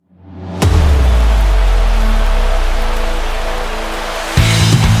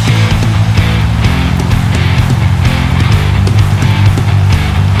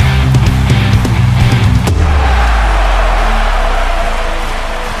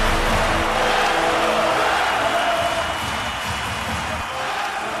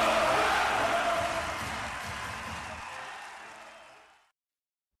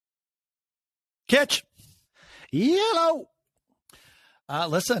Yellow.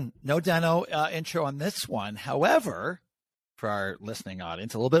 Listen, no Deno intro on this one. However, for our listening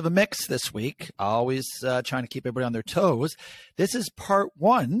audience, a little bit of a mix this week. Always trying to keep everybody on their toes. This is part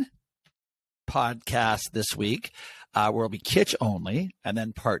one podcast this week, where it'll be Kitch only, and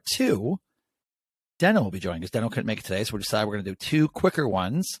then part two, Deno will be joining us. Deno couldn't make it today, so we decided we're going to do two quicker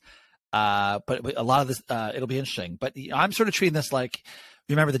ones. But a lot of this, it'll be interesting. But I'm sort of treating this like,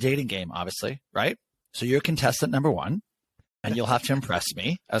 you remember the dating game, obviously, right? So you're contestant number one, and you'll have to impress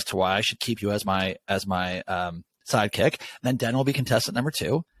me as to why I should keep you as my sidekick. And then Den will be contestant number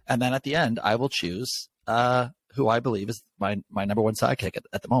two, and then at the end, I will choose who I believe is my number one sidekick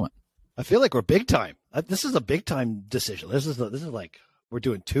at the moment. I feel like we're big time. This is a big time decision. This is like we're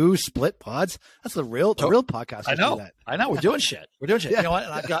doing two split pods. That's the real podcast. I know. We're doing shit. Yeah. You know what?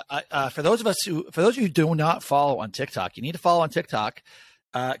 And I've got for those of you who do not follow on TikTok, you need to follow on TikTok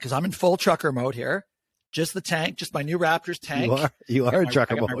because I'm in full trucker mode here. Just the tank, just my new Raptors tank. You are in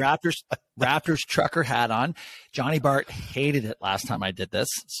trucker mode. My Raptors trucker hat on. Johnny Bart hated it last time I did this,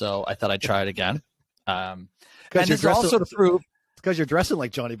 so I thought I'd try it again. And it's also to prove. Because you're dressing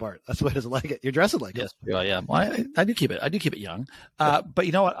like Johnny Bart. That's what it is like it. You're dressing like yes, him. Yeah. Well, I do keep it young. But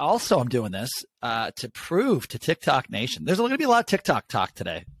you know what? Also, I'm doing this to prove to TikTok Nation. There's going to be a lot of TikTok talk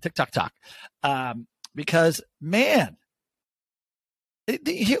today. Because man,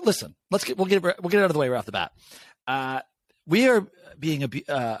 listen. We'll get it out of the way right off the bat. We are being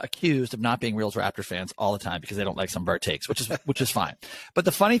accused of not being real Raptor fans all the time because they don't like some of our takes, which is fine. But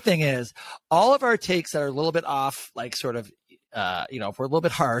the funny thing is, all of our takes that are a little bit off, like sort of. If we're a little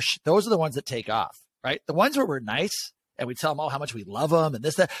bit harsh, those are the ones that take off, right? The ones where we're nice and we tell them how much we love them and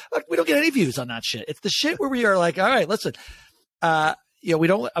this, that. Look, we don't get any views on that shit. It's the shit where we are like, all right, listen, we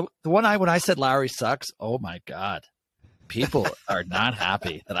don't. When I said Lowry sucks, oh my god, people are not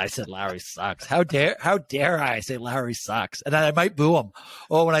happy that I said Lowry sucks. How dare I say Lowry sucks? And then I might boo him.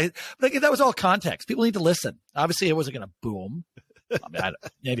 But that was all context. People need to listen. Obviously, I wasn't going to boo him. I mean,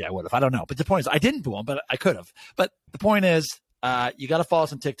 maybe I would have. I don't know. But the point is, I didn't boo him, but I could have. But the point is, you got to follow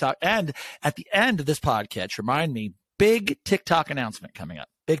us on TikTok. And at the end of this podcast, remind me, big TikTok announcement coming up.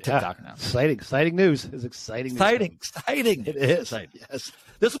 Big TikTok announcement. Exciting news. It's exciting. Exciting. It is. Exciting. Yes.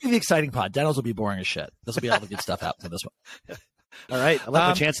 This will be the exciting pod. Daniels will be boring as shit. This will be all the good stuff happening in this one. All right. I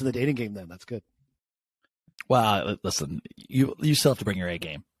love the chance in the dating game then. That's good. Well, listen, you still have to bring your A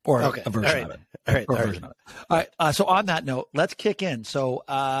game. Or a version of it. All right. So on that note, let's kick in. So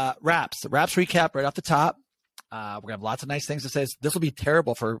Raps recap right off the top. We're going to have lots of nice things to say. This will be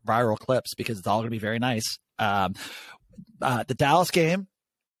terrible for viral clips because it's all going to be very nice. The Dallas game,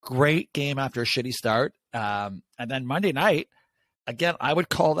 great game after a shitty start. And then Monday night, again, I would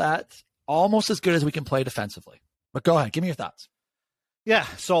call that almost as good as we can play defensively. But go ahead. Give me your thoughts. Yeah.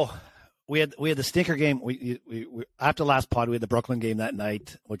 So we had the stinker game. We after last pod, we had the Brooklyn game that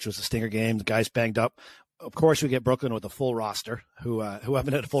night, which was a stinker game. The guys banged up. Of course, we get Brooklyn with a full roster, who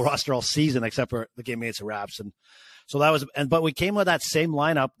haven't had a full roster all season except for the game against the Raps, and so that was. But we came with that same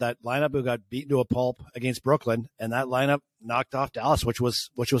lineup, who got beaten to a pulp against Brooklyn, and that lineup knocked off Dallas, which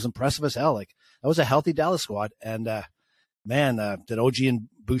was impressive as hell. Like that was a healthy Dallas squad, and did OG and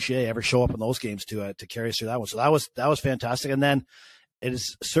Boucher ever show up in those games to carry us through that one? So that was fantastic, and then. It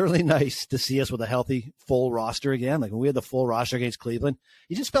is certainly nice to see us with a healthy, full roster again. Like when we had the full roster against Cleveland,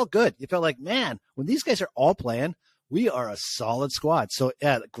 you just felt good. You felt like, man, when these guys are all playing, we are a solid squad. So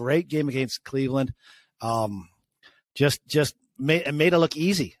yeah, great game against Cleveland. Just made it look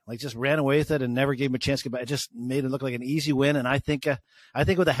easy. Like just ran away with it and never gave him a chance to get back. It just made it look like an easy win. And I think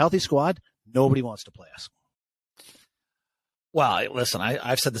with a healthy squad, nobody wants to play us. Well, listen,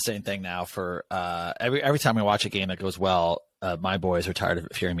 I've said the same thing now for every time we watch a game that goes well. My boys are tired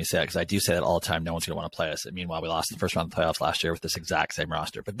of hearing me say it because I do say that all the time. No one's going to want to play us. And meanwhile, we lost the first round of the playoffs last year with this exact same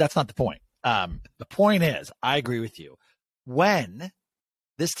roster. But that's not the point. The point is, I agree with you. When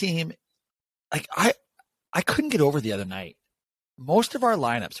this team, like I couldn't get over the other night. Most of our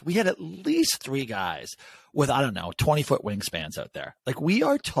lineups, we had at least three guys with, 20-foot wingspans out there. Like we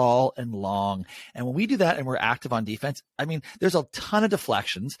are tall and long. And when we do that and we're active on defense, I mean, there's a ton of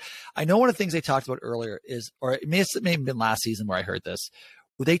deflections. I know one of the things they talked about earlier is, or it may have been last season where I heard this,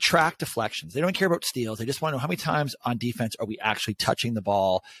 where they track deflections. They don't care about steals. They just want to know how many times on defense are we actually touching the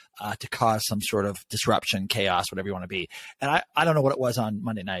ball to cause some sort of disruption, chaos, whatever you want to be. And I don't know what it was on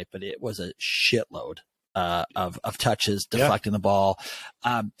Monday night, but it was a shitload. Of touches, deflecting the ball.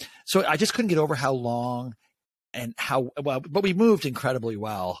 So I just couldn't get over how long and how well, but we moved incredibly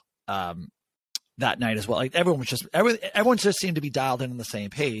well that night as well. Like everyone just seemed to be dialed in on the same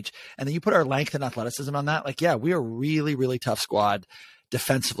page. And then you put our length and athleticism on that. Like, yeah, we are a really, really tough squad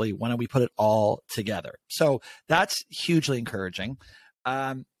defensively when we put it all together. So that's hugely encouraging.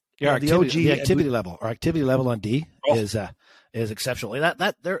 The activity level on D is exceptional.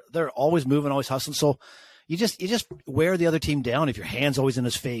 That they're always moving, always hustling. So you just wear the other team down if your hand's always in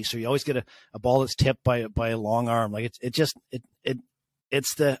his face, or you always get a ball that's tipped by a long arm. Like I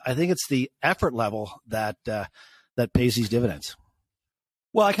think it's the effort level that pays these dividends.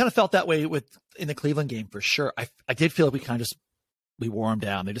 Well, I kind of felt that way in the Cleveland game for sure. I did feel like we wore them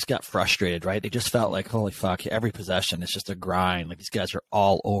down. They just got frustrated, right? They just felt like, holy fuck, every possession is just a grind. Like these guys are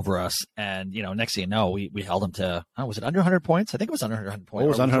all over us. And, next thing you know, we held them to, was it under 100 points? I think it was under 100 points. It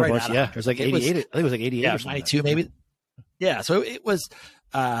was under 100 points, yeah. It was like 88. I think it was like 88. Yeah, 92 maybe. Yeah, so it was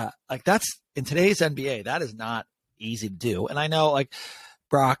that's, in today's NBA, that is not easy to do. And I know, like,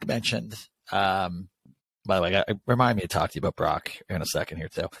 Brock mentioned, by the way, remind me to talk to you about Brock in a second here,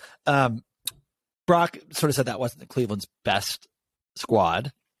 too. Brock sort of said that wasn't Cleveland's best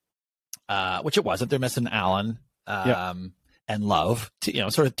squad, which it wasn't. They're missing Allen and Love,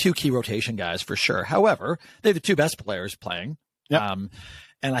 sort of two key rotation guys for sure. However, they're the two best players playing. Yep.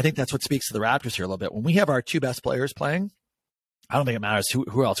 And I think that's what speaks to the Raptors here a little bit. When we have our two best players playing, I don't think it matters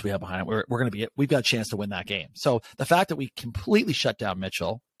who else we have behind it. We've got a chance to win that game. So the fact that we completely shut down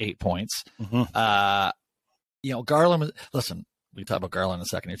Mitchell, 8 points, Garland, listen, we can talk about Garland in a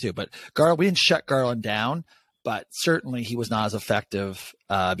second here too, but we didn't shut Garland down, but certainly he was not as effective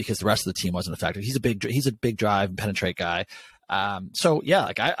because the rest of the team wasn't effective. He's a big drive and penetrate guy. So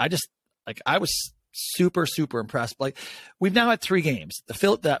yeah, I was super, super impressed. Like, we've now had 3 games.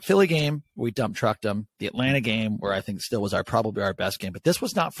 That Philly game, we dump trucked them. The Atlanta game, where I think still was probably our best game, but this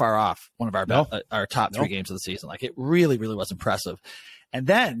was not far off one of our top 3 games of the season. Like, it really, really was impressive. And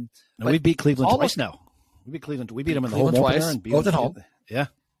then we beat Cleveland twice now. We beat Cleveland. We beat them in the home twice, and both at home. Yeah.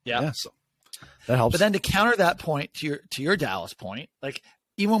 So that helps. But then to counter that point, to your Dallas point, like,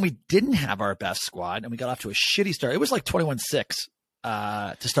 even when we didn't have our best squad and we got off to a shitty start, it was like 21-6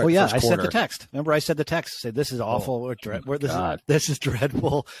 to start. Oh yeah, I sent the text. Remember, I said the text. Said this is awful. This is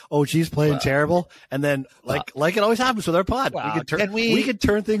dreadful. OG's playing terrible. And then, like it always happens with our pod, we could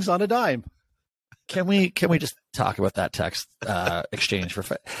turn things on a dime. Can we just talk about that text exchange for?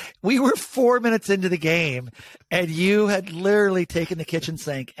 We were 4 minutes into the game, and you had literally taken the kitchen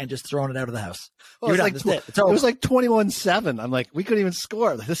sink and just thrown it out of the house. Well, it was like 21-7. I'm like, we couldn't even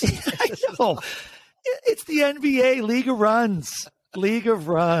score. This is it's the NBA League of Runs. League of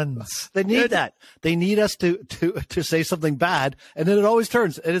Runs. They need that. They need us to say something bad, and then it always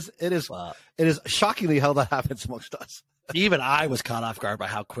turns. It is shockingly how that happens amongst us. Even I was caught off guard by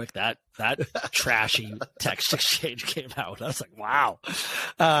how quick that trashy text exchange came out. I was like, wow.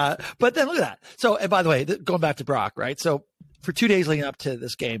 But then look at that. So, and by the way, going back to Brock, right? So for 2 days leading up to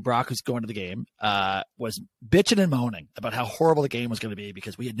this game, Brock, who's going to the game, was bitching and moaning about how horrible the game was going to be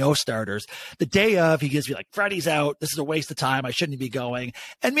because we had no starters. The day of, he gives me like, Freddie's out. This is a waste of time. I shouldn't be going.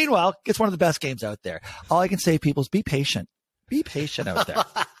 And meanwhile, it's one of the best games out there. All I can say, people, is be patient. Be patient out there.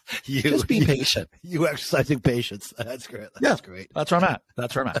 Just be patient. You exercising patience. That's great. That's great. That's where I'm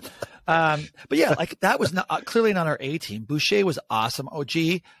at. But yeah, like, that was clearly not our A team. Boucher was awesome.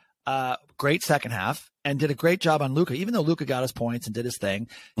 OG, great second half, and did a great job on Luka. Even though Luka got his points and did his thing,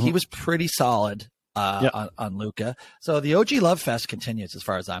 he was pretty solid on Luka. So the OG love fest continues as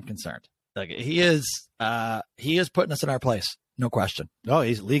far as I'm concerned. Like, he is putting us in our place. No question. No,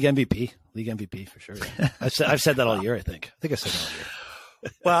 he's league MVP. League MVP for sure. Yeah. I've said that all year. I think I said that all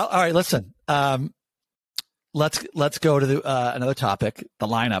year. Well, all right. Listen, let's go to another topic. The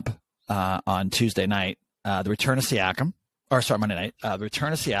lineup on Tuesday night. The return of Siakam. Monday night. The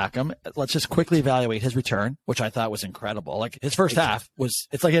return of Siakam. Let's just quickly evaluate his return, which I thought was incredible. Like, his first half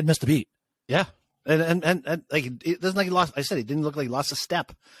it's like he had missed a beat. Yeah, and like, it doesn't like he lost. I said he didn't look like he lost a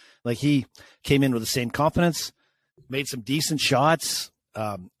step. Like, he came in with the same confidence. Made some decent shots.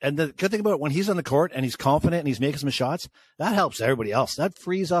 And the good thing about it, when he's on the court and he's confident and he's making some shots, that helps everybody else. That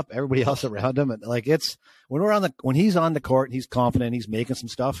frees up everybody else around him. And like, it's when he's on the court and he's confident, he's making some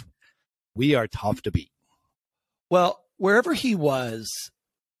stuff, we are tough to beat. Well, wherever he was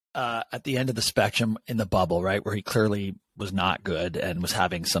at the end of the spectrum in the bubble, right, where he clearly was not good and was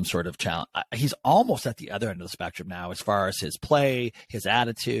having some sort of challenge, he's almost at the other end of the spectrum now as far as his play, his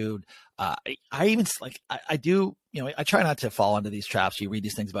attitude. I do, I try not to fall into these traps. You read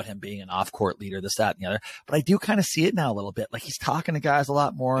these things about him being an off-court leader, this, that, and the other, but I do kind of see it now a little bit. Like, he's talking to guys a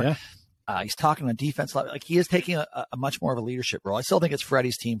lot more. Yeah. He's talking on defense a lot. Like, he is taking a much more of a leadership role. I still think it's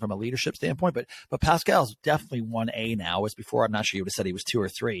Freddie's team from a leadership standpoint, but Pascal's definitely 1A now. As before, I'm not sure you would have said he was 2 or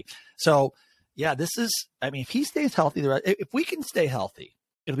 3. So yeah, this is, I mean, if he stays healthy, if we can stay healthy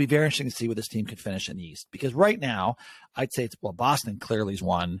it'll be very interesting to see where this team can finish in the East. Because right now, I'd say Boston clearly is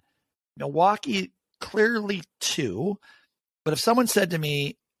 1. Milwaukee clearly 2. But if someone said to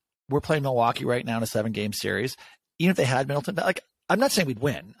me, we're playing Milwaukee right now in a 7-game series, even if they had Middleton, like, I'm not saying we'd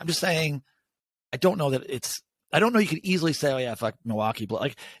win. I'm just saying I don't know you could easily say, oh yeah, fuck Milwaukee.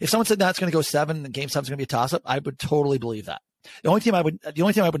 Like, if someone said that's going to go 7 and game 7 is going to be a toss-up, I would totally believe that. The only thing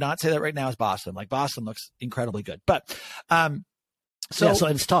I would not say that right now is Boston. Like, Boston looks incredibly good. But so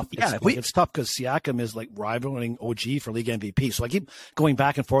it's tough. Yeah, it's tough because Siakam is like rivaling OG for league MVP. So I keep going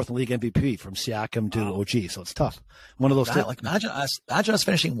back and forth in league MVP from Siakam to OG. So it's tough. One of those. Like, imagine us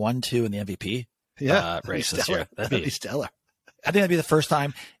finishing 1-2 in the MVP race this year. That'd be stellar. I think that'd be the first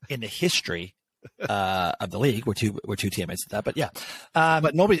time in the history of the league where two teammates did that. But yeah,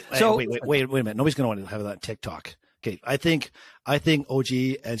 but nobody. So wait a minute. Nobody's going to want to have that TikTok. Okay, I think OG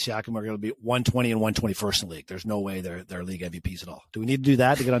and Siakam are going to be 120 and 121st in the league. There's no way they're league MVPs at all. Do we need to do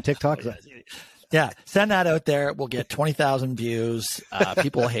that to get on TikTok? Yeah, send that out there. We'll get 20,000 views.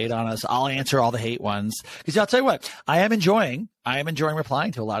 People hate on us. I'll answer all the hate ones because I'll tell you what, I am enjoying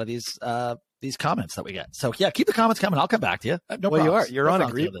replying to a lot of these comments that we get. So yeah, keep the comments coming. I'll come back to you. No problem. You're on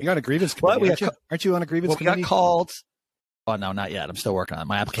a grievance committee. Aren't you on a grievance committee? We got called. Oh no, not yet. I'm still working on it.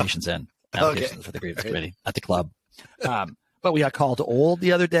 My application's in. Applications for the grievance committee at the club. But we got called old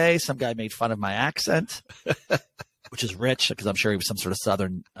the other day. Some guy made fun of my accent, which is rich because I'm sure he was some sort of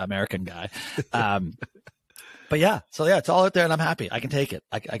Southern American guy. But yeah, so yeah, it's all out there, and I'm happy. I can take it.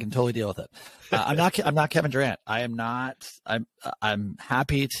 I can totally deal with it. I'm not Kevin Durant. I am not. I'm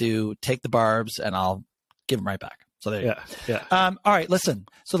happy to take the barbs, and I'll give them right back. So there you go. Yeah. All right, listen.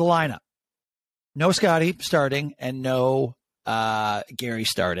 So the lineup: no Scotty starting, and no Gary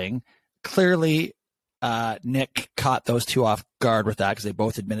starting. Clearly, Nick caught those two off guard with that because they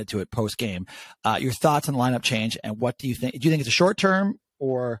both admitted to it post game. Your thoughts on the lineup change, and what do you think? Do you think it's a short term,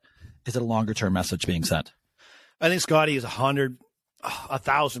 or is it a longer term message being sent? I think Scotty is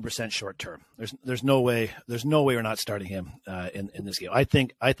 1,000% short term. There's no way we're not starting him in this game. I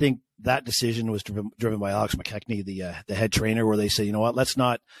think that decision was driven by Alex McKechnie, the head trainer, where they say, you know what, let's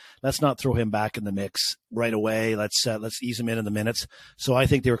not throw him back in the mix right away. Let's ease him in the minutes. So I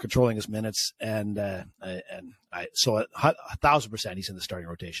think they were controlling his minutes, so 1,000% he's in the starting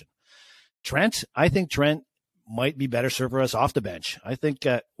rotation. I think Trent might be better served for us off the bench. I think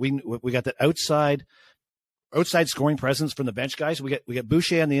we got that outside scoring presence from the bench guys. We get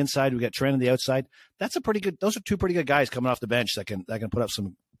Boucher on the inside. We got Trent on the outside. Those are two pretty good guys coming off the bench that can put up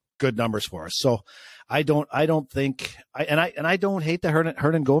some good numbers for us. So I don't think I don't hate the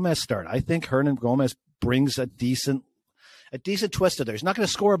Hernan Gomez start. I think Hernan Gomez brings a decent twist to there. He's not going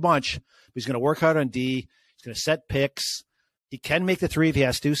to score a bunch, but he's going to work hard on D. He's going to set picks. He can make the three if he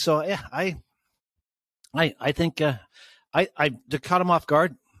has to. So yeah, I think to cut him off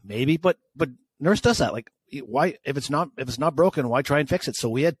guard maybe, but Nurse does that. Like, why, if it's not broken, why try and fix it? So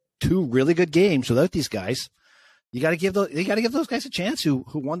we had 2 really good games without these guys. You got to give those guys a chance who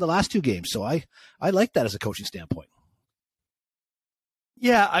won the last 2 games. So I like that as a coaching standpoint.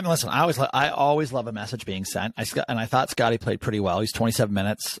 Yeah, I mean, listen, I always love a message being sent. I thought Scotty played pretty well. He's 27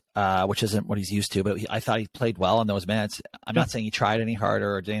 minutes, which isn't what he's used to, but I thought he played well in those minutes. I'm not saying he tried any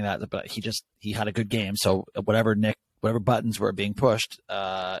harder or doing that, but he had a good game. So whatever buttons were being pushed,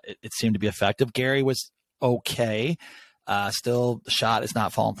 it seemed to be effective. Gary was okay. Still, the shot is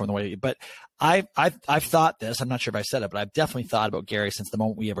not falling from the way. But I've thought this. I'm not sure if I said it, but I've definitely thought about Gary since the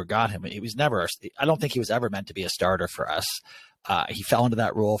moment we ever got him. He was never. I don't think he was ever meant to be a starter for us. He fell into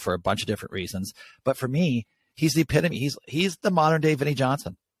that role for a bunch of different reasons. But for me, he's the epitome. He's the modern day Vinnie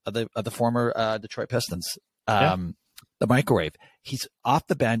Johnson of the former Detroit Pistons. The microwave. He's off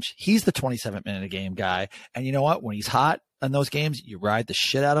the bench. He's the 27-minute a game guy. And you know what? When he's hot in those games, you ride the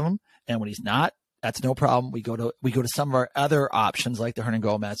shit out of him. And when he's not, that's no problem. We go to some of our other options like the Hernan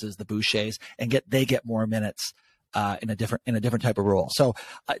Gomez's, the Bouchers, and they get more minutes in a different type of role. So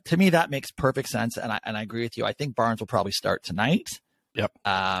to me, that makes perfect sense. And I agree with you. I think Barnes will probably start tonight. Yep.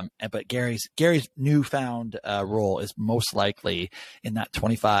 But Gary's newfound role is most likely in that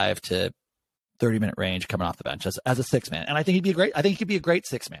 25 to 30-minute range coming off the bench as a 6-man. And I think he could be a great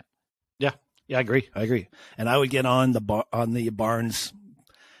 6-man. Yeah, I agree. And I would get on the Barnes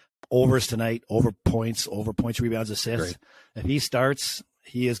overs tonight, over points, rebounds, assists. If he starts,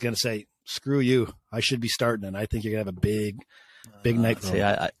 he is going to say, screw you, I should be starting. And I think you're going to have a big night for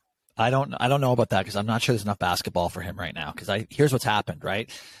him. I don't know about that because I'm not sure there's enough basketball for him right now. Because here's what's happened,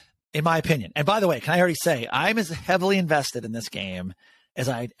 right? In my opinion. And by the way, can I already say, I'm as heavily invested in this game as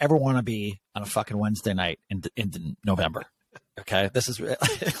I'd ever want to be on a fucking Wednesday night in November. Okay.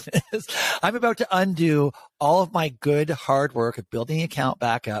 I'm about to undo all of my good hard work of building the account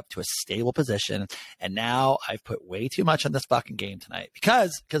back up to a stable position. And now I've put way too much on this fucking game tonight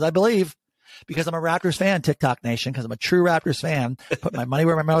because I'm a Raptors fan, TikTok Nation, because I'm a true Raptors fan, put my money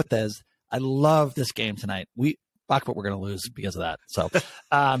where my mouth is. I love this game tonight. Fuck what we're going to lose because of that. So,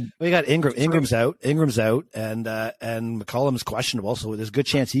 we got Ingram. Ingram's out, and McCollum's questionable. So there's a good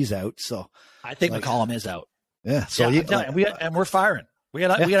chance he's out. So I think McCollum is out. Yeah. So we're firing. We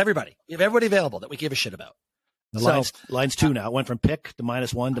got everybody. We have everybody available that we give a shit about. The line's 2 now. It went from pick to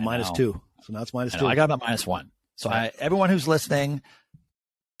 -1 to -2. So now it's -2. I got them at -1. So everyone who's listening,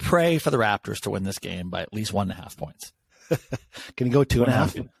 pray for the Raptors to win this game by at least 1.5 points. Can you go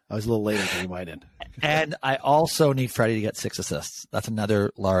 2.5? I was a little later than you might end. And I also need Freddie to get 6 assists. That's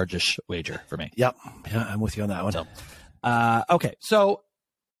another largish wager for me. Yep. Yeah, I'm with you on that one. So, okay. So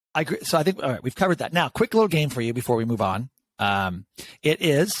I think, all right, we've covered that. Now, quick little game for you before we move on. It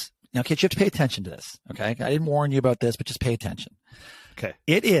is, now, kids, you have to pay attention to this. Okay. I didn't warn you about this, but just pay attention. Okay.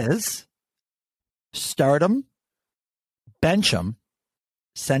 It is start 'em, bench 'em,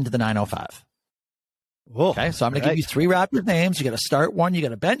 send to the 905. Whoa. Okay, so I'm going to give you 3 Raptors names. You got to start one, you got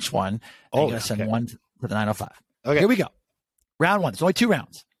to bench one, and you got to send one to the 905. Okay, here we go. Round 1. There's only 2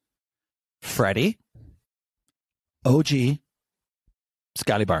 rounds. Freddie, OG,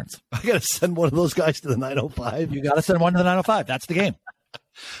 Scotty Barnes. I got to send one of those guys to the 905. You got to send one to the 905. That's the game.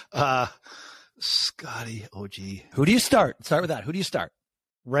 Scotty, OG. Who do you start? Start with that. Who do you start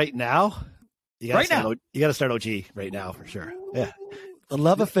right now? You got to start OG right now for sure. Yeah. The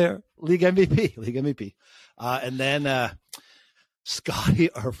love affair. League MVP. And then Scotty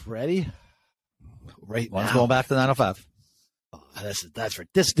or Freddie right One's now. Going back to 905. Oh,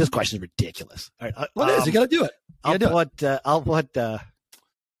 this question is ridiculous. All right, what is? You got to do it.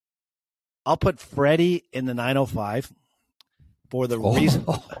 I'll put Freddie in the 905 for the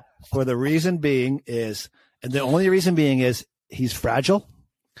reason being is, and the only reason being is he's fragile.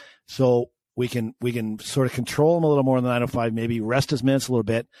 So we can sort of control him a little more in the 905, maybe rest his minutes a little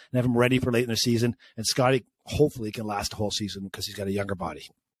bit and have him ready for late in the season. And Scotty hopefully can last the whole season because he's got a younger body.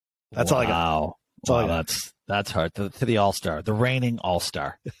 That's all I got. That's hard. To the All-Star, the reigning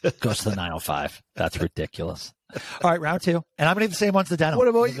All-Star goes to the 905. That's ridiculous. All right, round 2. And I'm going to do the same one to the Deno. What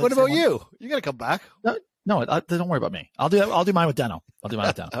about you? You got to come back. No, don't worry about me. I'll do mine with Deno. All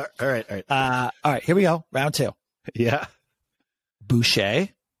right. All right, here we go. Round 2. Yeah. Boucher,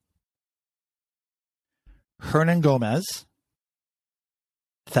 Hernan Gomez,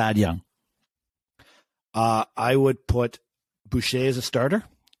 Thad Young. I would put Boucher as a starter.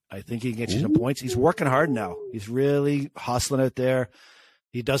 I think he can get you some points. He's working hard now. He's really hustling out there.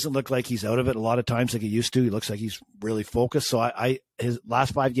 He doesn't look like he's out of it a lot of times like he used to. He looks like he's really focused. So his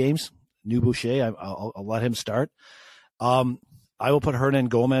last 5 games, new Boucher, I'll let him start. I will put Hernan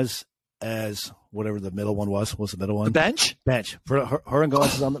Gomez as whatever the middle one was. What's the middle one? The bench. Hernan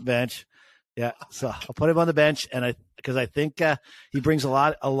Gomez is on the bench. Yeah, so I'll put him on the bench, and because I think he brings a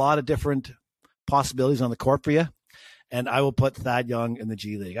lot of different possibilities on the court for you. And I will put Thad Young in the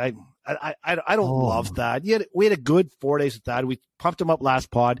G League. I don't love Thad. We had a good 4 days with Thad. We pumped him up last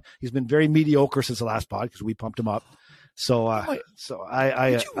pod. He's been very mediocre since the last pod because we pumped him up. So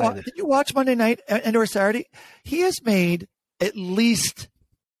did you watch Monday night and or Saturday? He has made at least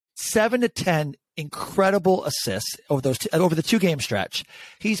 7 to 10 incredible assists over the 2-game stretch.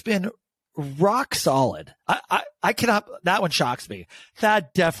 He's been rock solid. I cannot. That one shocks me. Thad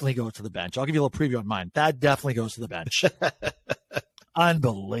definitely goes to the bench. I'll give you a little preview on mine. Thad definitely goes to the bench.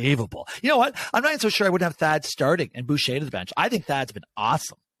 Unbelievable. You know what? I'm not even so sure I wouldn't have Thad starting and Boucher to the bench. I think Thad's been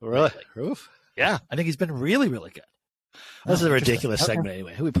awesome. Really? Yeah, I think he's been really, really good. This is a ridiculous segment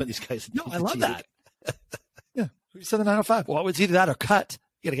anyway. Who we put these guys in? No, I love that. Yeah. Who said the 905? Well, it's either that or cut.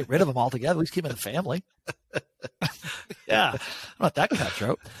 You got to get rid of them altogether. At least keep them in the family. Yeah. I'm not that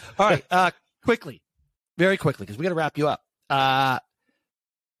cutthroat. All right. Very quickly, because we got to wrap you up. Our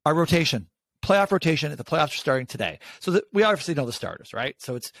rotation, playoff rotation, the playoffs are starting today. So we obviously know the starters, right?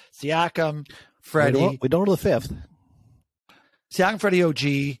 So it's Siakam, Freddie. We don't know the 5th. Siakam, Freddie,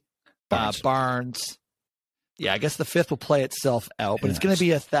 OG, Barnes. Yeah, I guess the 5th will play itself out, but it's going to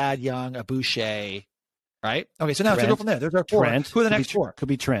be a Thad Young, a Boucher, right? Okay, so now to go from there. There's our 4. Trent. Who are the next 4? Could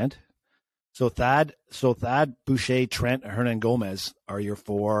be Trent. So Thad, Boucher, Trent, Hernan Gomez are your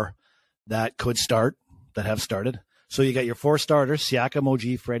 4 that could start, that have started. So you got your 4 starters: Siakam,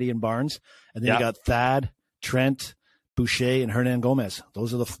 OG, Freddie, and Barnes, and then you got Thad, Trent, Boucher, and Hernan Gomez.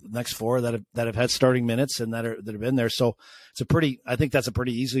 Those are the next 4 that have had starting minutes and that have been there. So I think that's a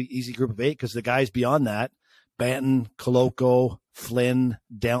pretty easy group of 8 because the guys beyond that, Banton, Koloko, Flynn,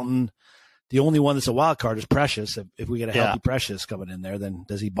 Downton, The only one that's a wild card is Precious. If we get a healthy Precious coming in there, then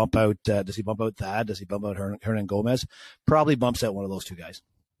does he bump out? Does he bump out Thad? Does he bump out Hernan Gomez? Probably bumps out one of those two guys.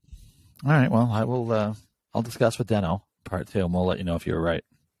 All right. Well, I will. I'll discuss with Deno part 2, and we'll let you know if you were right.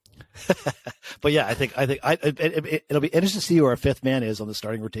 But yeah, I think it'll be interesting to see who our fifth man is on the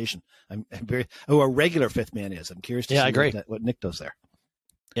starting rotation. Who our regular fifth man is. I'm curious to see what Nick does there.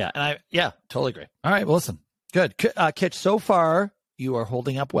 Yeah, and totally agree. All right, well, listen, good, Kitch. So far, you are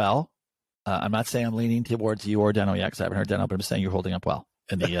holding up well. I'm not saying I'm leaning towards you or Deno yet because I haven't heard Deno, but I'm saying you're holding up well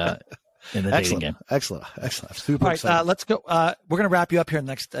in the dating game. Excellent. Super All excited. right, let's go. We're going to wrap you up here in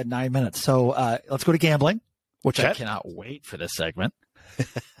the next 9 minutes. So let's go to gambling, which I cannot wait for this segment.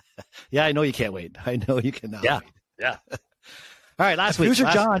 Yeah, I know you can't wait. I know you cannot. Yeah. All right, Producer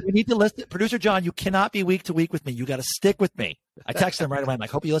John, you need to listen. Producer John, you cannot be week to week with me. You got to stick with me. I texted him right away. I'm like,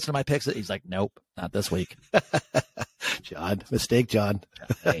 hope you listen to my picks. He's like, nope, not this week. John, mistake, John.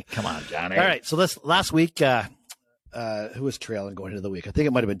 Hey, come on, Johnny. All right, so this last week, who was trailing going into the week? I think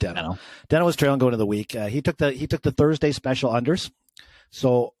it might have been Deno. Deno was trailing going into the week. He took the Thursday special unders.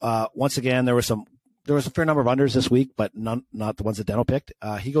 So once again, there was a fair number of unders this week, but not the ones that Deno picked.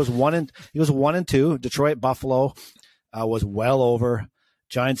 He goes 1-2. Detroit, Buffalo was well over.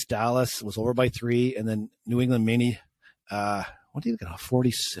 Giants, Dallas was over by 3, and then New England Mini. What did he get?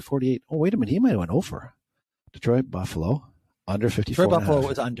 48. Oh, wait a minute. He might have went over. Detroit, Buffalo, under 54. Detroit, Buffalo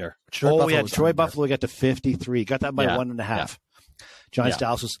was under. Detroit, Buffalo got to 53. Got that by 1.5. Yeah. Giants,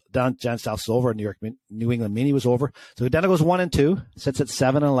 Dallas was down. Giants, Dallas was over. New England Mini was over. So Deno goes 1-2. Sits at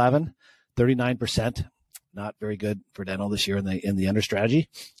 7-11, 39%. Not very good for Deno this year in the under strategy.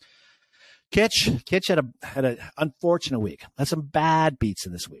 Kitch had an unfortunate week. Had some bad beats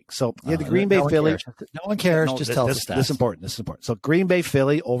in this week. So the Green Bay Philly. No one cares. Just tell us the stats. This is important. So Green Bay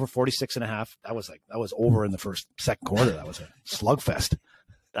Philly over 46.5. That was over in the second quarter. That was a slugfest.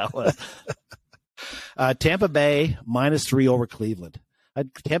 That was. Tampa Bay -3 over Cleveland.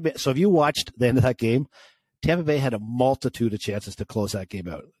 So if you watched the end of that game, Tampa Bay had a multitude of chances to close that game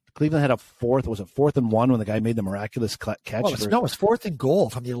out. Cleveland had a 4th and 1 when the guy made the miraculous catch. It was 4th and goal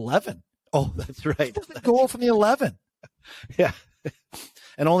from the 11. Oh, that's right. Goal from the 11. Yeah.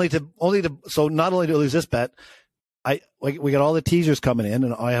 And so not only to lose this bet, we got all the teasers coming in,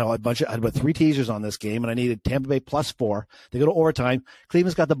 and I had about 3 teasers on this game, and I needed Tampa Bay +4. They go to overtime.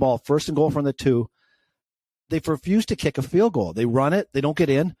 Cleveland's got the ball, 1st and goal from the 2. They refuse to kick a field goal. They run it, they don't get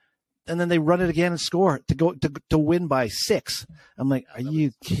in, and then they run it again and score to win by 6. I'm like, are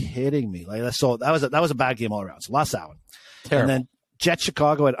you kidding me? So that was a bad game all around. So lost that one. Terrible. And then Jets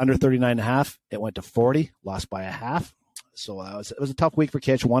Chicago at under 39.5. It went to 40, lost by 0.5. So it was a tough week for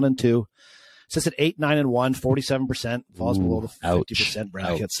Kitch, 1-2. Sits at 8, 9-1, 47%, falls below the 50%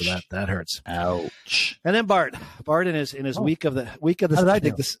 bracket. So that hurts. Ouch. And then Bart in his week of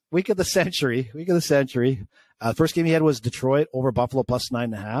the century. First game he had was Detroit over Buffalo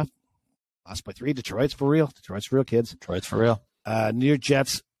 +9.5. Lost by 3. Detroit's for real. Kids. Detroit's for real. New York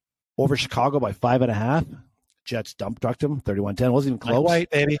Jets over Chicago by 5.5. Jets trucked him 31-10. Wasn't even close.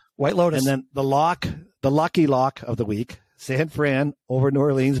 White, baby. White Lotus. And then the lucky lock of the week, San Fran over New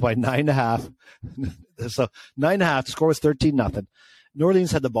Orleans by 9.5. So 9.5. The score was 13-0. New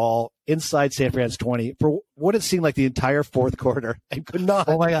Orleans had the ball inside San Fran's 20 for what it seemed like the entire 4th quarter and could not.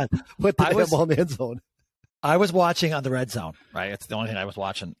 Oh my God! Put the ball in the end zone. I was watching on the Red Zone, right? It's the only thing I was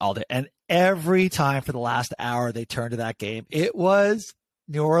watching all day. And every time for the last hour they turned to that game, it was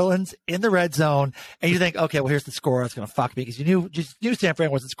New Orleans in the red zone. And you think, okay, well, here's the score. It's going to fuck me because you knew San Fran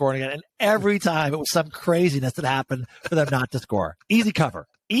wasn't scoring again. And every time it was some craziness that happened for them not to score. Easy cover.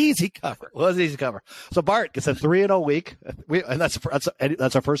 It was easy cover. So Bart gets a 3-0 week. And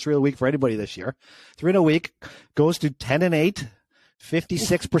that's our first real week for anybody this year. 3-0 week goes to 10-8.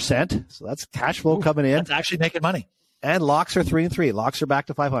 56%. So that's cash flow coming in. That's actually making money. And locks are 3-3. Locks are back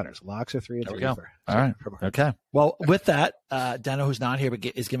to 500. Locks are 3-3. There we go. All right. Okay. Well, with that, Deno, who's not here, but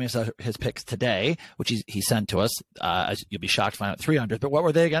is giving us his picks today, which he sent to us. You'll be shocked to find out 300. But what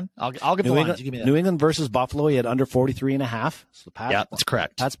were they again? I'll give the lines. You give me that. New England versus Buffalo. He had under 43.5. So that's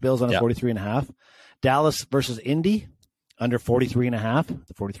correct. Pat's Bills under 43.5. Dallas versus Indy under 43.5.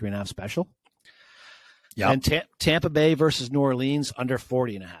 The 43.5 special. Yeah. And Tampa Bay versus New Orleans under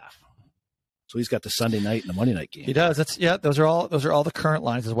 40.5. So he's got the Sunday night and the Monday night game. He does. Those are all the current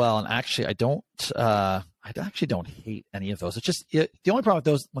lines as well. And actually, I don't hate any of those. It's just the only problem with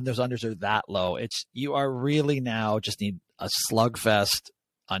those when those unders are that low. It's you are really now just need a slugfest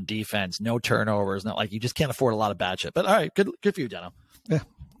on defense, no turnovers, not like you just can't afford a lot of bad shit. But all right, good for you, Deno.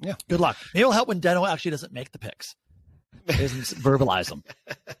 Yeah. Good luck. Maybe it'll help when Deno actually doesn't make the picks. He doesn't verbalize them.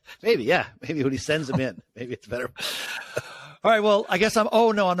 Maybe when he sends them in, maybe it's better. All right. Well, I guess I'm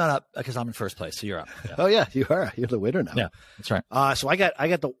not up because I'm in first place. So you're up. Yeah. Oh yeah, you are. You're the winner now. Yeah, that's right. So I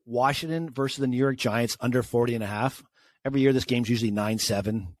got the Washington versus the New York Giants under 40.5. Every year this game's usually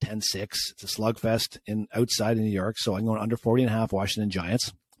 9-7, 10-6. It's a slugfest outside in New York. So I'm going under 40.5 Washington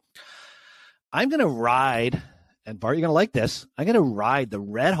Giants. I'm going to ride, and Bart, you're going to like this. I'm going to ride the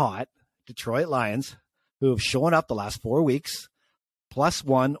red hot Detroit Lions, who have shown up the last 4 weeks,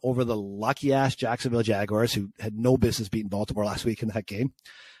 +1 over the lucky ass Jacksonville Jaguars, who had no business beating Baltimore last week in that game.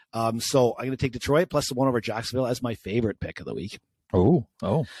 So I'm going to take Detroit +1 over Jacksonville as my favorite pick of the week. Oh.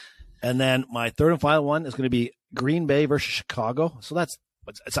 And then my third and final one is going to be Green Bay versus Chicago. So I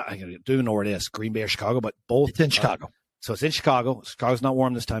don't even know where it is, Green Bay or Chicago, but both. It's in Chicago. So it's in Chicago. Chicago's not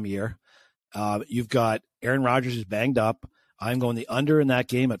warm this time of year. You've got Aaron Rodgers who's banged up. I'm going the under in that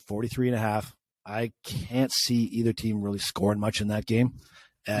game at 43.5. I can't see either team really scoring much in that game,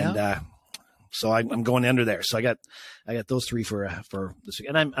 and so I'm going under there. So I got those three for this week,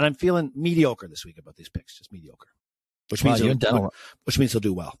 and I'm feeling mediocre this week about these picks, just mediocre, which means they'll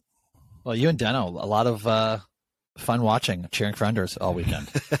do well. Well, you and Deno, a lot of fun watching, cheering for unders all weekend.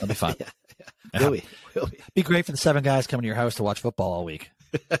 That'll be fun. Will be. Be great for the 7 guys coming to your house to watch football all week.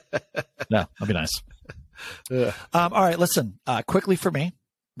 Yeah, that'd be nice. All right, listen, quickly for me.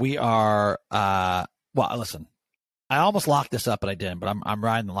 We are listen, I almost locked this up, but I didn't. But I'm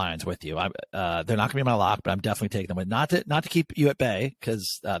riding the Lions with you. They're not going to be my lock, but I'm definitely taking them. Not to keep you at bay,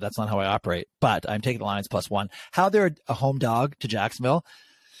 because that's not how I operate. But I'm taking the Lions +1. How they're a home dog to Jacksonville,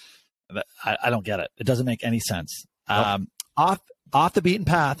 I don't get it. It doesn't make any sense. Nope. Off the beaten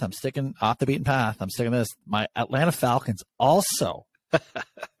path. I'm sticking off the beaten path. I'm sticking this. My Atlanta Falcons also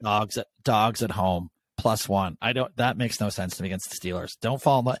dogs at home. +1. That makes no sense to me against the Steelers.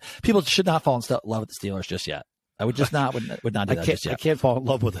 People should not fall in love with the Steelers just yet. I would just not, would not do that just yet. I can't fall in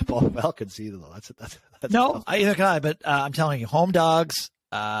love with the Falcons either, though. That's no, either can I, but I'm telling you, home dogs,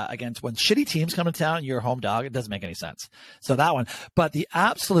 against when shitty teams come to town, you're a home dog. It doesn't make any sense. So that one, but the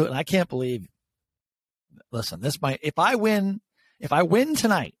absolute, and I can't believe, listen, if I win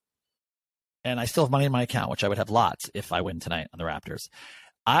tonight, and I still have money in my account, which I would have lots if I win tonight on the Raptors,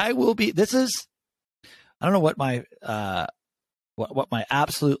 I don't know what my what my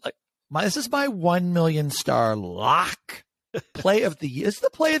absolute this is my 1 million star lock play of the year. This is the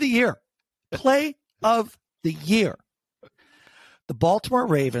play of the year. Play of the year. The Baltimore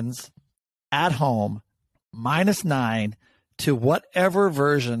Ravens at home -9 to whatever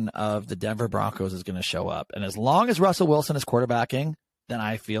version of the Denver Broncos is going to show up. And as long as Russell Wilson is quarterbacking, then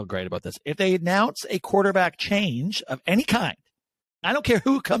I feel great about this. If they announce a quarterback change of any kind, I don't care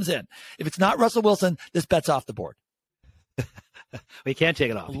who comes in. If it's not Russell Wilson, this bet's off the board. We can't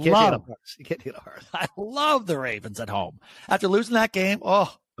take it off. You can't take it off. I love the Ravens at home. After losing that game,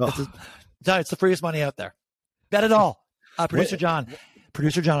 it's the freest money out there. Bet it all. Producer John,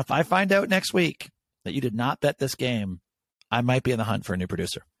 if I find out next week that you did not bet this game, I might be in the hunt for a new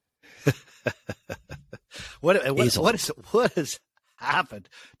producer. What has happened?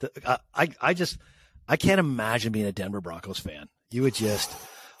 I can't imagine being a Denver Broncos fan. You would just,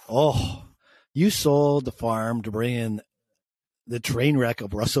 you sold the farm to bring in the train wreck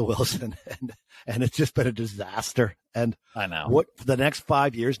of Russell Wilson, and it's just been a disaster. And I know what for the next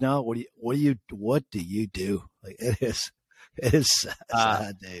 5 years now. What do you do? Like it is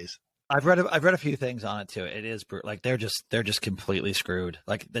sad days. I've read a few things on it too. It is like they're just completely screwed.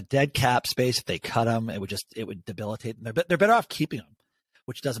 Like the dead cap space, if they cut them, it would debilitate them. They're better off keeping them,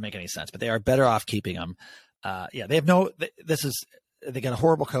 which doesn't make any sense. But they are better off keeping them. They have they got a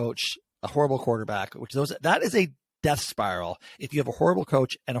horrible coach, a horrible quarterback, that is a death spiral if you have a horrible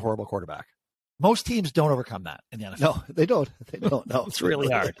coach and a horrible quarterback. Most teams don't overcome that in the NFL. No, they don't. No, it's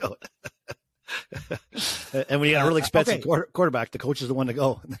really hard. And when you got a really expensive quarterback, the coach is the one to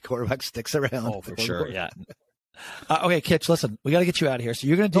go, and the quarterback sticks around. Oh, for sure, yeah. Okay, Kitch, listen, we got to get you out of here. So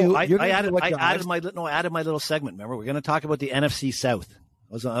you're going to do. I added my little segment. Remember, we're going to talk about the NFC South.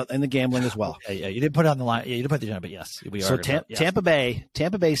 I was in the gambling as well. Yeah, you didn't put it on the line. Yeah, you didn't put the agenda, but yes, we are. So Tampa Bay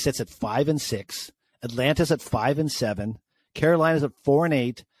sits at 5-6. Atlanta's at 5-7. Carolina's at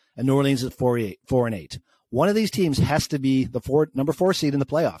 4-8, and New Orleans is 4-8. One of these teams has to be the number 4 seed in the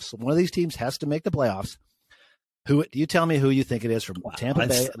playoffs. So one of these teams has to make the playoffs. Do you tell me who you think it is from Tampa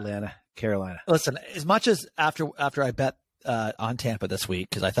Bay, Atlanta, Carolina? Listen, as much as after I bet on Tampa this week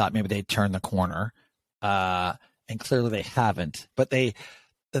because I thought maybe they'd turn the corner, and clearly they haven't. But the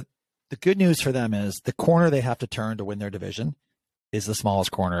good news for them is the corner they have to turn to win their division is the smallest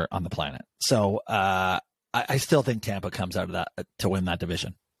corner on the planet. So I still think Tampa comes out of that to win that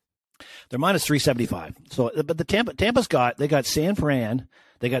division. They're -375. So, but Tampa's got San Fran,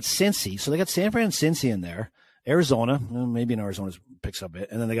 they got Cincy. So they got San Fran and Cincy in there, Arizona, maybe in Arizona picks up a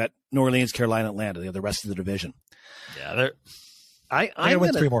bit, and then they got New Orleans, Carolina, Atlanta. They have the rest of the division. Yeah, I'm going to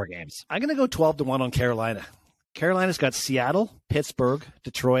win 3 more games. I'm going to go 12-1 on Carolina. Carolina's got Seattle, Pittsburgh,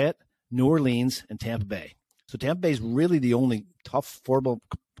 Detroit, New Orleans, and Tampa Bay. So Tampa Bay is really the only tough formidable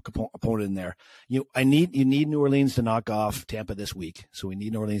opponent in there. You need New Orleans to knock off Tampa this week. So we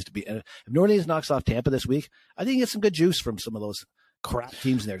need New Orleans to be. And if New Orleans knocks off Tampa this week, I think you get some good juice from some of those crap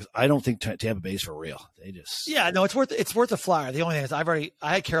teams in there. Because I don't think Tampa Bay's for real. They just it's worth a flyer. The only thing is I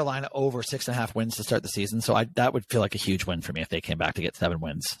had Carolina over 6.5 wins to start the season, so that would feel like a huge win for me if they came back to get 7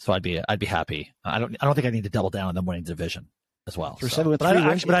 wins. So I'd be happy. I don't think I need to double down on them winning division as well. For 7 with but 3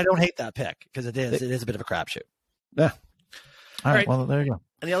 wins, but I don't hate that pick because it is a bit of a crapshoot. Yeah. All right. Well, there you go.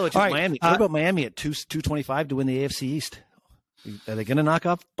 And the other one, Miami. What about Miami at 225 to win the AFC East? Are they going to knock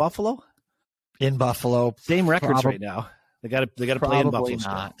off Buffalo? In Buffalo, same records right now. They got to play in Buffalo.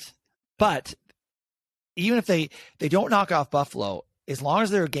 Not. But even if they don't knock off Buffalo, as long as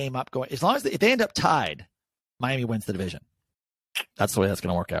they're a game up going, as long as if they end up tied, Miami wins the division. That's the way that's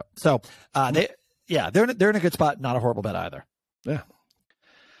going to work out. So they're in a good spot. Not a horrible bet either. Yeah.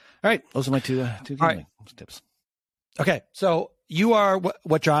 All right, those are my two gambling tips. Okay, so you are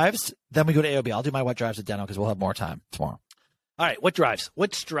what drives. Then we go to AOB. I'll do my what drives at Deno because we'll have more time tomorrow. All right, what drives?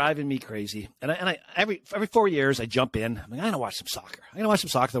 What's driving me crazy? And I every 4 years I jump in. I'm going to watch some soccer. I'm going to watch some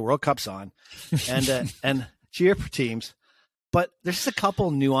soccer. The World Cup's on, and cheer for teams. But there's just a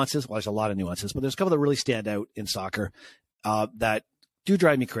couple nuances. Well, there's a lot of nuances, but there's a couple that really stand out in soccer that do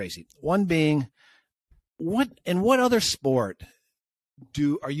drive me crazy. One being, what other sport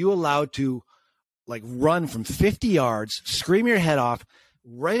are you allowed to like run from 50 yards, scream your head off,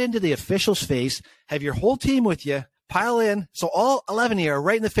 right into the official's face, have your whole team with you, pile in, so all 11 of you are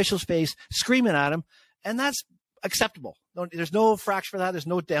right in the official's face, screaming at him, and that's acceptable. There's no fraction for that. There's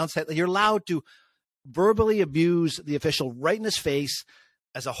no downside. You're allowed to verbally abuse the official right in his face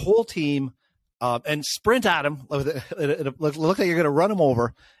as a whole team and sprint at him. It looks like you're going to run him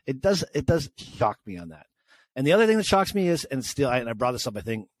over. It does shock me on that. And the other thing that shocks me is, and I brought this up, I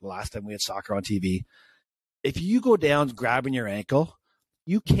think, last time we had soccer on TV. If you go down grabbing your ankle,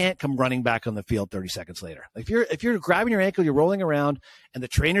 you can't come running back on the field 30 seconds later. Like if you're grabbing your ankle, you're rolling around, and the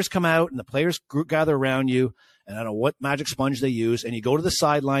trainers come out and the players gather around you, and I don't know what magic sponge they use, and you go to the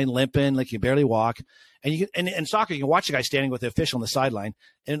sideline limping like you barely walk, and in soccer you can watch the guy standing with the official on the sideline,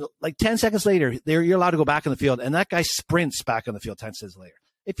 and like 10 seconds later you're allowed to go back on the field, and that guy sprints back on the field 10 seconds later.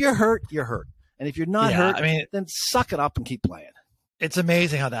 If you're hurt, you're hurt. And if you're not hurt, then suck it up and keep playing. It's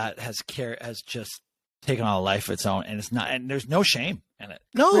amazing how that has just taken on a life of its own, and it's not, and there's no shame in it.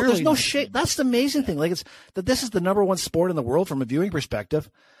 No, there's no shame. That's the amazing thing. Like this is the number one sport in the world from a viewing perspective.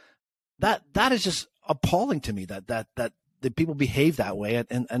 That is just appalling to me that people behave that way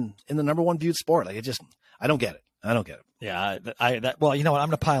and in the number one viewed sport. Like I don't get it. Yeah, well, you know what? I'm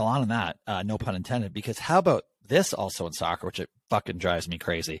going to pile on that. No pun intended. Because how about this also in soccer, which it fucking drives me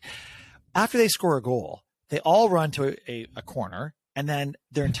crazy. After they score a goal, they all run to a corner, and then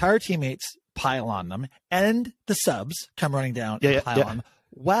their entire teammates pile on them, and the subs come running down and pile on them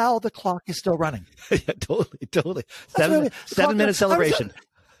while the clock is still running. Yeah, totally. 7-minute celebration.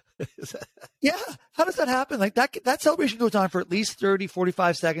 Yeah. How does that happen? Like that celebration goes on for at least 30,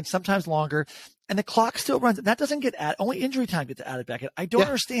 45 seconds, sometimes longer, and the clock still runs. That doesn't get added. Only injury time gets added back in. I don't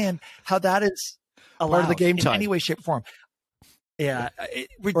understand how that is allowed part of the game time in any way, shape, or form. Yeah,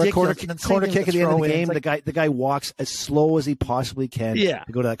 ridiculous. Corner kick at the end of the game. Like, the guy walks as slow as he possibly can to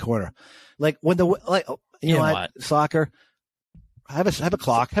go to that corner. Like when soccer, have a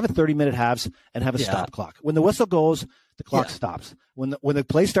clock, have a 30-minute halves, and have a stop clock. When the whistle goes, the clock stops. When the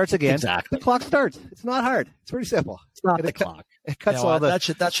play starts again, the clock starts. It's not hard. It's pretty simple. Stop the clock. It cuts all the.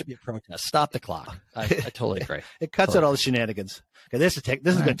 That should be a protest. Stop the clock. I totally agree. It cuts out all the shenanigans. Okay, this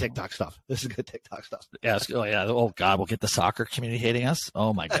is good TikTok stuff. Yeah. Oh God, we'll get the soccer community hating us.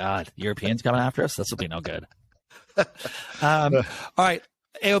 Oh my God, Europeans coming after us. This will be no good. All right,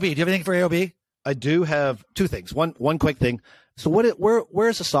 AOB. Do you have anything for AOB? I do have two things. One quick thing. So where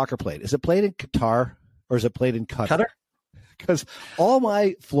is the soccer played? Is it played in Qatar or is it played in Qatar? Because all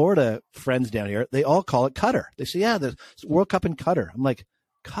my Florida friends down here, they all call it Qatar. They say, yeah, the World Cup in Qatar. I'm like,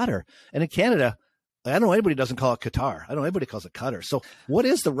 Qatar. And in Canada, I don't know anybody doesn't call it Qatar. I don't know anybody calls it Qatar. So what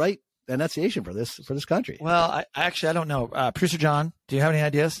is the right enunciation for this country? Well, I don't know. Producer John, do you have any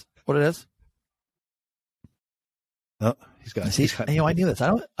ideas what it is? No, he's got. I knew this. I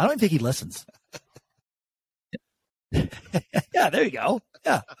don't even think he listens. Yeah, there you go.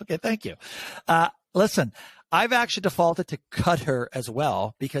 Yeah. Okay. Thank you. Listen, I've actually defaulted to Qatar as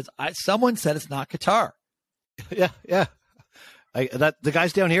well because someone said it's not Qatar. Yeah. The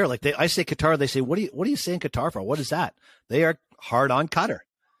guys down here, like I say Qatar, they say, what are you saying Qatar for? What is that? They are hard on Qatar.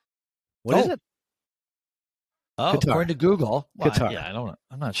 What is it? Oh, Qatar. according to Google. Well, Qatar. Yeah,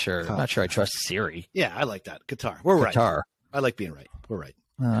 I'm not sure. I'm not sure I trust Siri. Yeah, I like that. Qatar. We're right. Qatar. I like being right. We're right.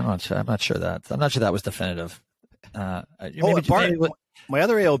 I'm not sure that was definitive. My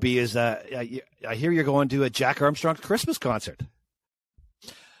other AOB is I hear you're going to a Jack Armstrong Christmas concert.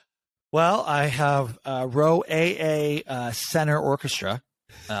 Well, I have Row AA Center Orchestra.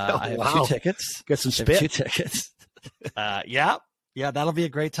 I have 2 tickets. Get some spit. 2 tickets. Yeah, that'll be a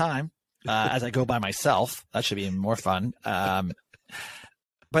great time. As I go by myself, that should be even more fun.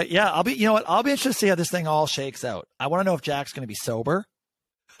 But yeah, I'll be interested to see how this thing all shakes out. I want to know if Jack's going to be sober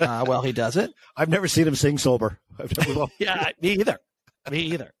while he does it. I've never seen him sing sober. Yeah, me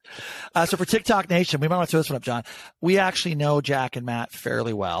either. So for TikTok Nation, we might want to throw this one up, John. We actually know Jack and Matt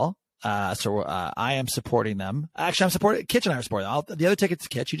fairly well. So I am supporting them. Actually, I'm supporting Kitch and I are supporting them. The other tickets to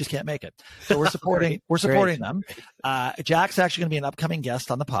Kitch, you just can't make it. So we're supporting them. Jack's actually going to be an upcoming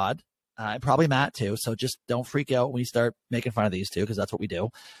guest on the pod. And probably Matt too. So just don't freak out when you start making fun of these two, because that's what we do.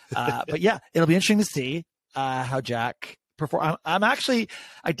 But yeah, it'll be interesting to see how Jack perform. I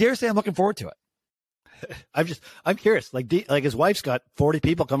dare say I'm looking forward to it. I'm curious. Like his wife's got 40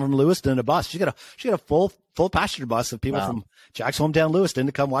 people coming from Lewiston in a bus. She got a full passenger bus of people from Jack's hometown Lewiston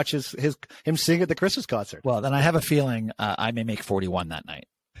to come watch him sing at the Christmas concert. Well, then I have a feeling I may make 41 that night.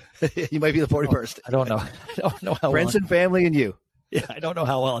 You might be the 41st. I don't know. I don't know how friends and family and you. Yeah, I don't know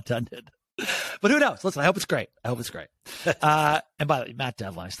how well attended. But who knows? Listen, I hope it's great. And by the way, Matt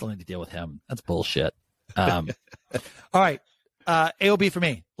Devlin, I still need to deal with him. That's bullshit. All right. AOB for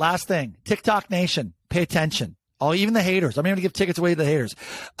me. Last thing. TikTok Nation. Pay attention. Even the haters. I'm going to give tickets away to the haters.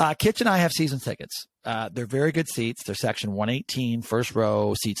 Kitch and I have season tickets. They're very good seats. They're section 118, first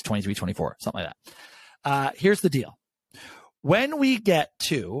row, seats 23, 24, something like that. Here's the deal. When we get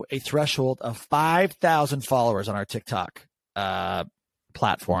to a threshold of 5,000 followers on our TikTok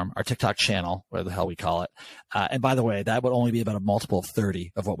platform, our TikTok channel, whatever the hell we call it. And by the way, that would only be about a multiple of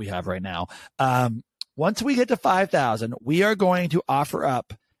 30 of what we have right now. Once we get to 5,000, we are going to offer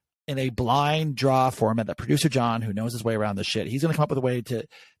up in a blind draw format that producer John, who knows his way around this shit, he's going to come up with a way to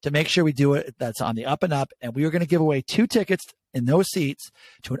make sure we do it that's on the up and up. And we are going to give away 2 tickets in those seats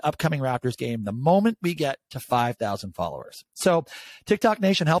to an upcoming Raptors game the moment we get to 5,000 followers. So TikTok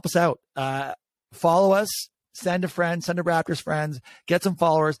Nation, help us out. Follow us. Send a friend, send a Raptors friends, get some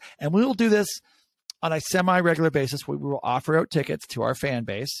followers, and we will do this on a semi-regular basis. We will offer out tickets to our fan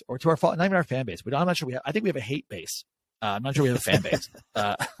base, or to our not even our fan base. I'm not sure I think we have a hate base. I'm not sure we have a fan base,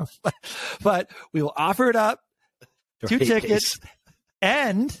 but we will offer it up. 2 tickets,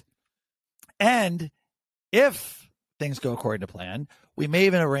 and if things go according to plan, we may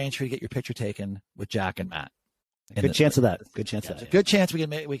even arrange for you to get your picture taken with Jack and Matt. Good chance of that. Good chance we can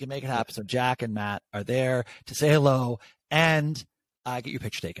make it happen. So Jack and Matt are there to say hello and get your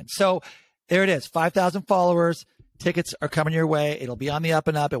picture taken. So there it is. 5,000 followers. Tickets are coming your way. It'll be on the up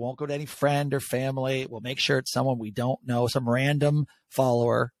and up. It won't go to any friend or family. We'll make sure it's someone we don't know, some random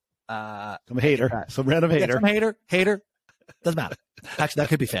follower. Some hater. Some random hater. Some hater. Doesn't matter. Actually, that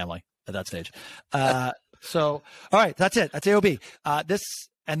could be family at that stage. So, all right. That's it. That's AOB.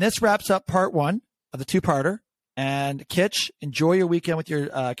 This wraps up part 1 of the 2-parter. And Kitch, enjoy your weekend with your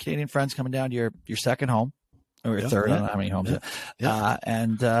Canadian friends coming down to your second home, or your third. I don't know how many homes.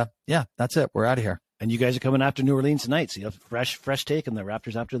 That's it. We're out of here. And you guys are coming after New Orleans tonight, so you have fresh take on the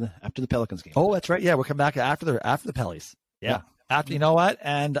Raptors after the Pelicans game. Oh, that's right. Yeah, we're coming back after the Pellies. Yeah. After, you know what?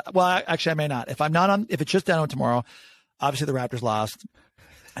 And actually, I may not. If it's just down tomorrow, obviously the Raptors lost,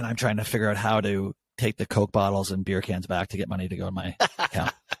 and I'm trying to figure out how to take the Coke bottles and beer cans back to get money to go in my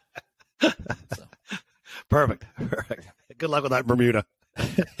account. So. Perfect. Good luck with that, Bermuda.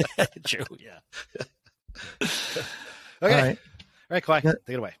 True, yeah. Okay. All right, Kawhi, take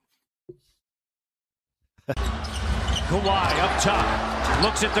it away. Kawhi up top,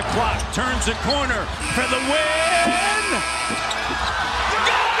 looks at the clock, turns the corner for the win!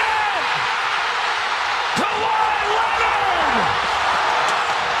 Got it! Kawhi Leonard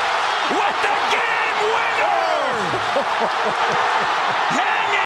with the game winner!